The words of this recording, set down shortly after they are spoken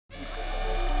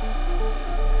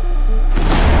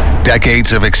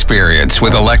Decades of experience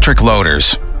with electric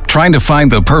loaders, trying to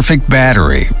find the perfect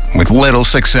battery with little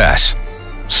success.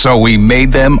 So we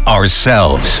made them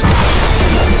ourselves.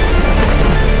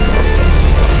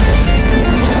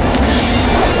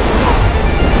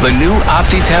 The new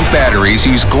OptiTemp batteries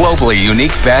use globally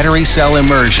unique battery cell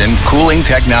immersion cooling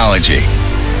technology.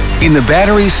 In the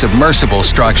battery's submersible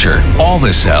structure, all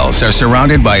the cells are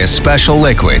surrounded by a special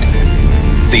liquid.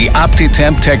 The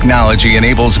OptiTemp technology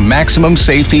enables maximum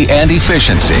safety and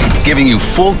efficiency, giving you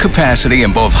full capacity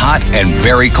in both hot and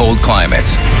very cold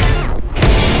climates.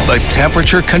 The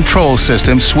temperature control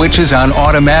system switches on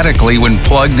automatically when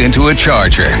plugged into a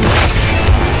charger.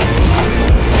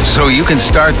 So you can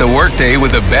start the workday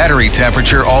with a battery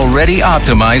temperature already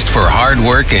optimized for hard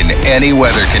work in any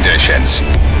weather conditions.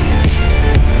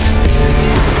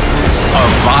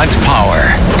 Avant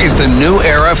Power is the new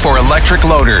era for electric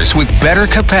loaders with better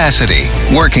capacity,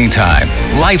 working time,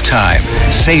 lifetime,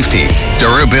 safety,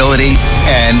 durability,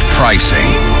 and pricing.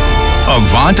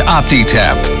 Avant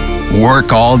OptiTemp.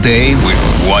 Work all day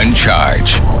with one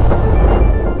charge.